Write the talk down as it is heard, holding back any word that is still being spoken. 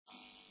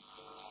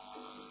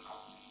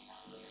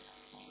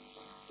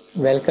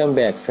Welcome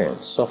back,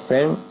 friends. So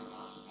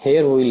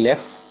here we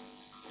left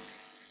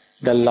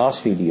the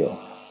last video,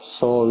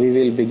 so we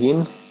will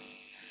begin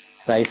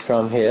right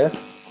from here.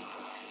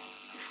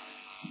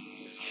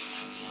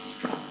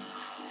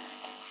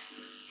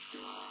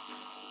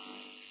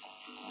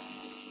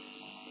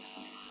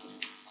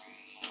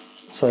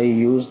 So I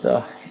use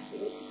the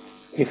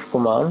if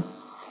command,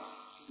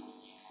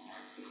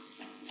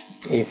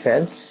 if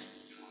else,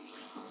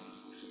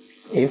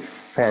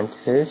 if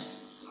parenthesis,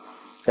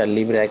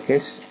 curly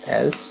brackets,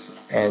 else,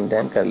 and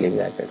then curly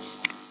brackets.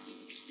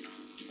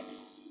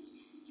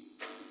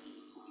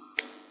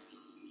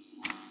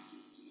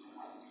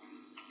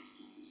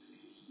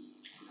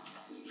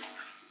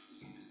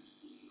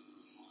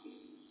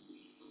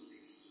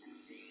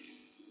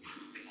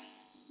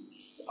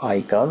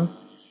 Icon,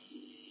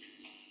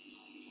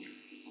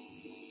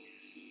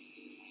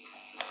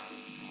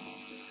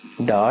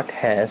 dot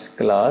has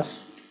class,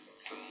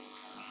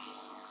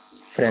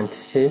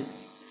 parenthesis,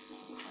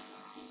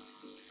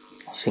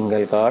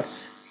 single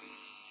quotes,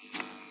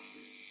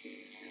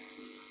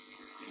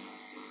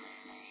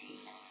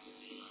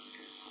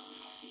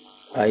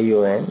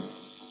 ion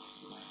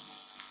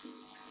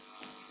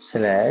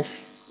slash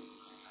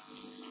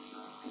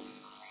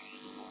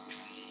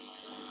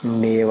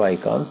nav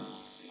icon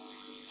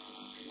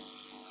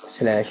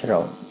slash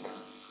round.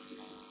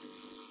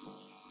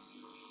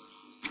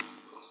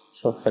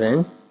 So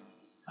friend,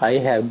 I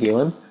have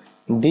given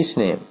this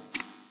name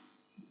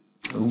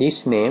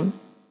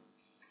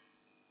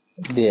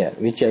there,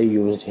 which I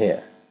used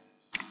here,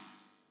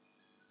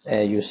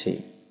 as you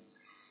see.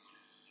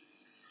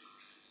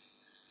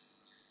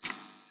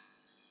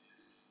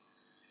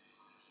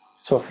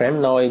 So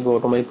friend, now I go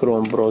to my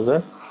Chrome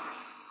browser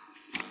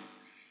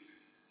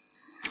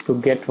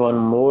to get one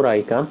more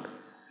icon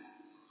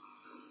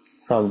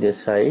from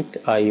this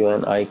site,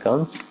 ion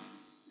icons.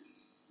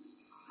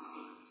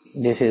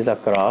 This is the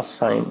cross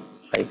sign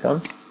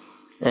icon,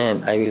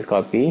 and I will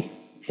copy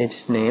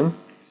its name,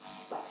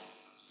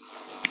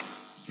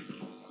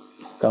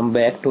 come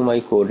back to my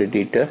code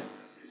editor,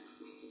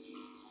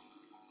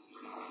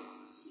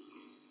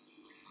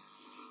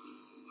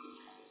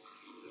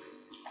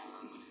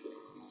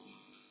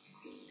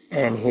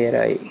 and here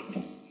I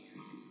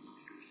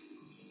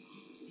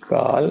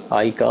call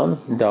icon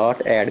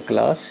dot add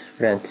class,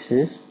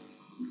 parenthesis,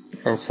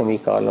 and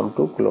semicolon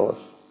to close,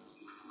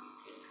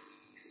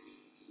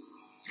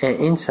 and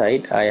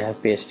inside I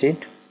have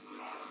pasted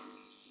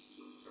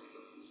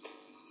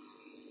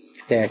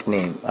that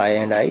name.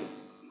 I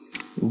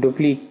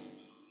duplicate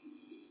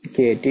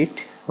it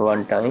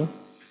one time,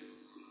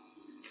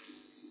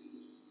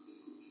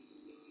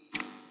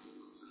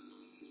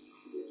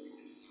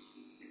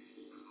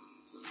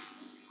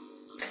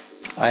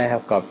 I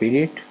have copied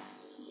it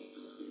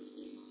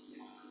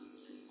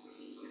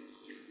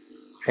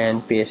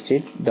and paste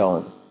it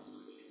down.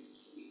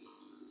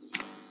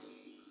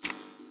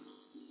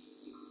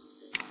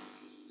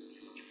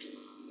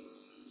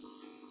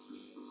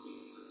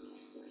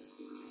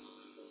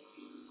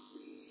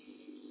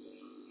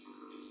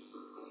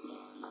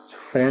 So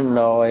friend,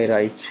 now I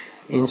write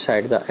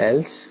inside the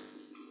else,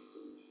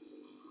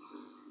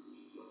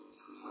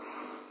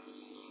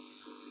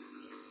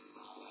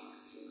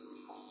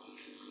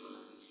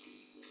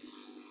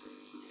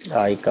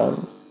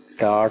 icon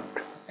dot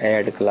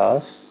add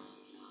class,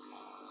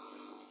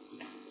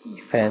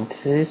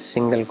 parenthesis,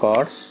 single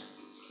quotes,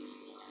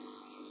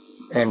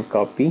 and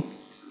copy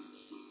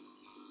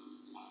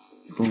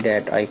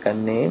that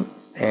icon name,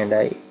 and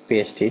I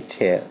paste it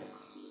here.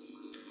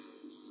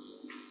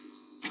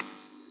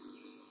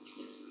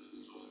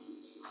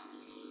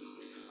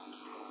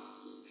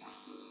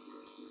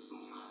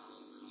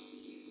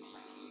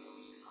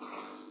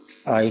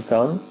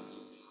 Icon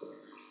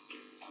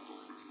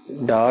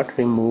dot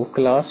remove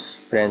class,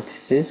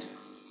 parenthesis,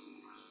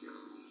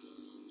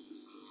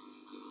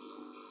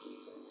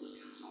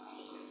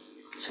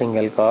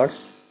 single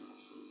quotes.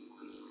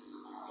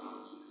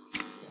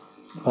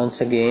 Once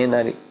again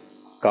I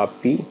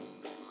copy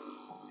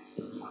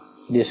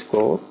this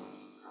code,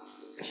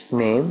 its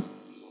name,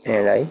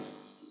 and I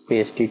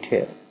paste it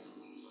here.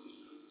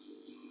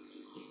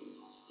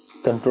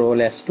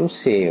 Control S to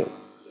save.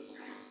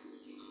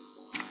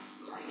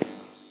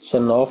 So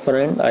now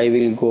friend, I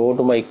will go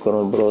to my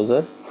Chrome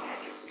browser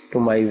to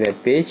my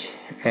web page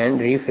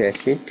and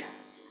refresh it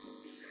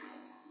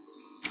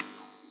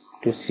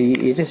to see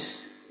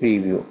its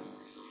preview.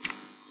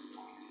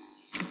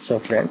 So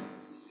friend,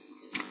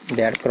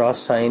 that cross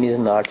sign is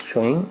not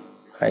showing.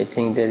 I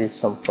think there is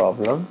some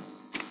problem.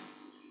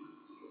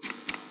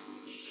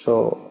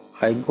 So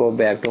I go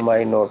back to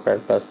my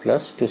Notepad++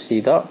 to see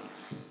the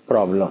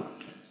problem.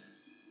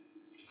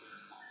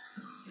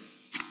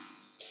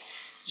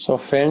 So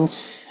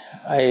friends,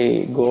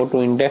 I go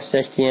to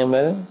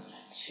index.html,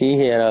 see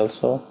here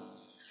also.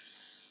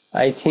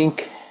 I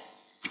think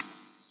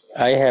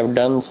I have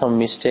done some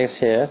mistakes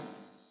here,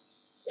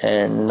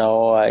 and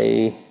now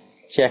I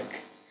check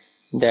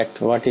that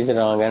what is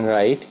wrong and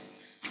right.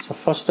 So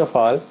first of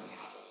all,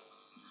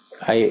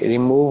 I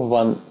remove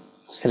one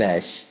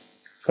slash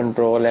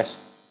Control S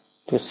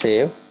to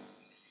save.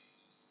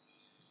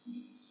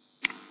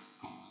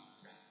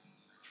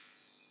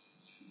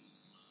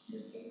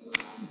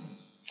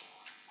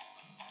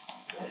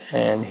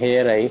 And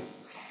here I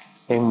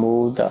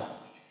remove the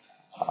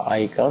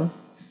icon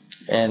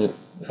and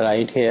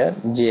write here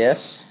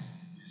js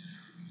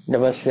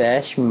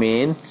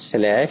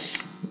 /main/nav,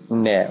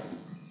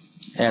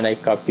 and I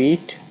copy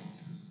it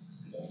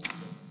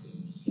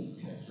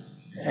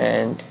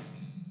and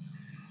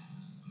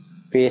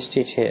paste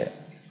it here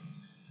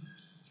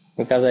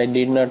because I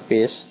did not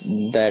paste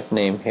that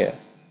name here.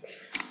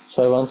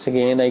 So once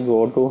again I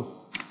go to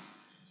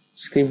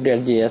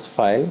script.js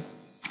file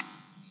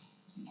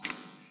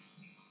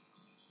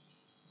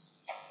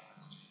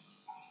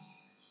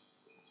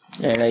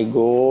and I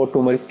go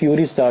to my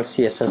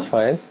queries.css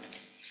file,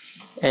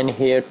 and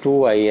here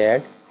too I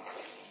add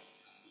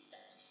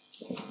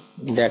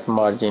that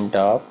margin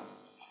top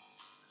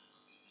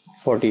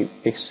 40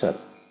 pixel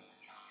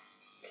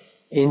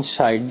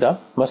inside the,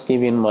 must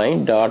keep in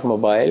mind,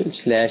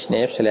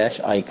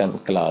 .mobile/nav/icon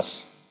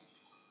class.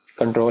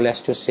 Control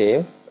S to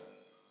save.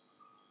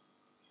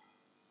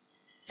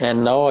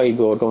 And now I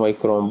go to my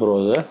Chrome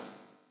browser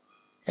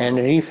and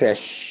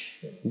refresh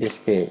this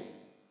page.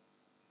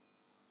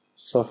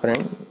 So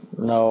friend,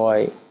 now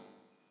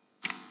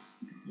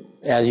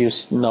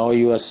now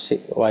you are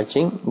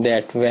watching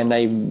that when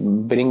I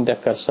bring the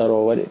cursor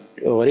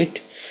over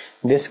it,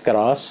 this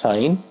cross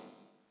sign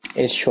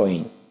is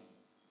showing.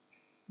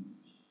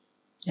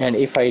 And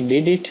if I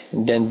did it,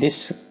 then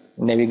this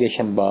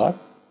navigation bar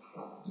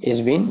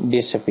is been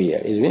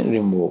disappeared, is been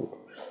removed.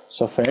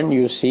 So friend,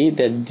 you see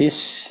that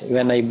this,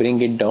 when I bring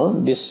it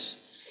down, this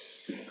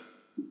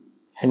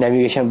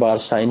navigation bar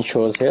sign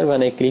shows here.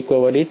 When I click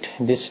over it,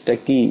 this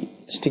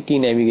sticky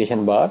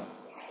navigation bar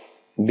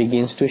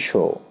begins to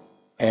show.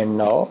 And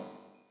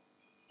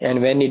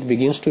when it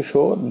begins to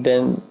show,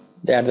 then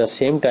at the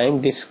same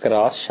time this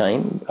cross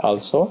sign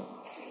also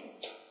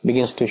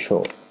begins to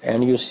show.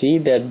 And you see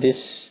that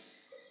this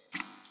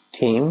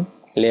theme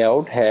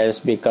layout has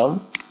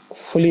become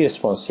fully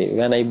responsive.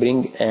 When I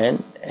bring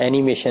an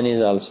animation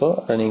is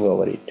also running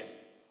over it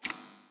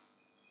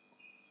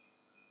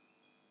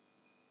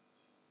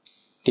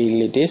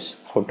till it is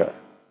footer.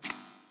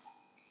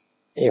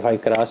 If I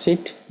cross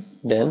it,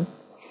 then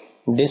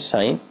this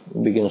sign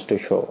begins to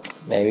show,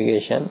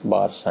 navigation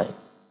bar sign.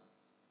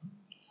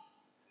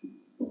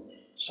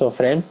 So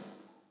friend,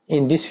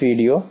 in this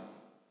video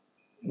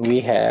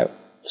we have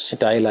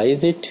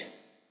stylized it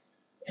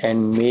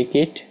and make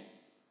it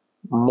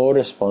more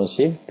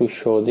responsive to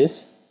show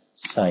this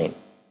sign.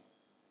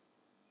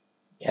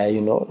 As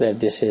you know that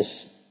this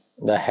is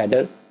the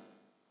header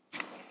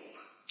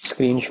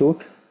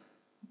screenshot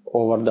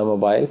over the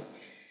mobile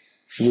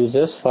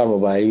users, for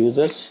mobile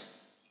users.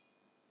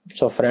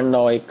 So friend,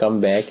 now I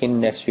come back in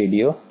next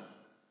video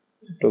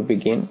to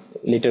begin.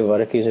 Little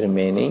work is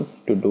remaining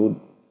to do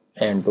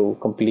and to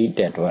complete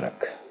that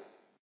work.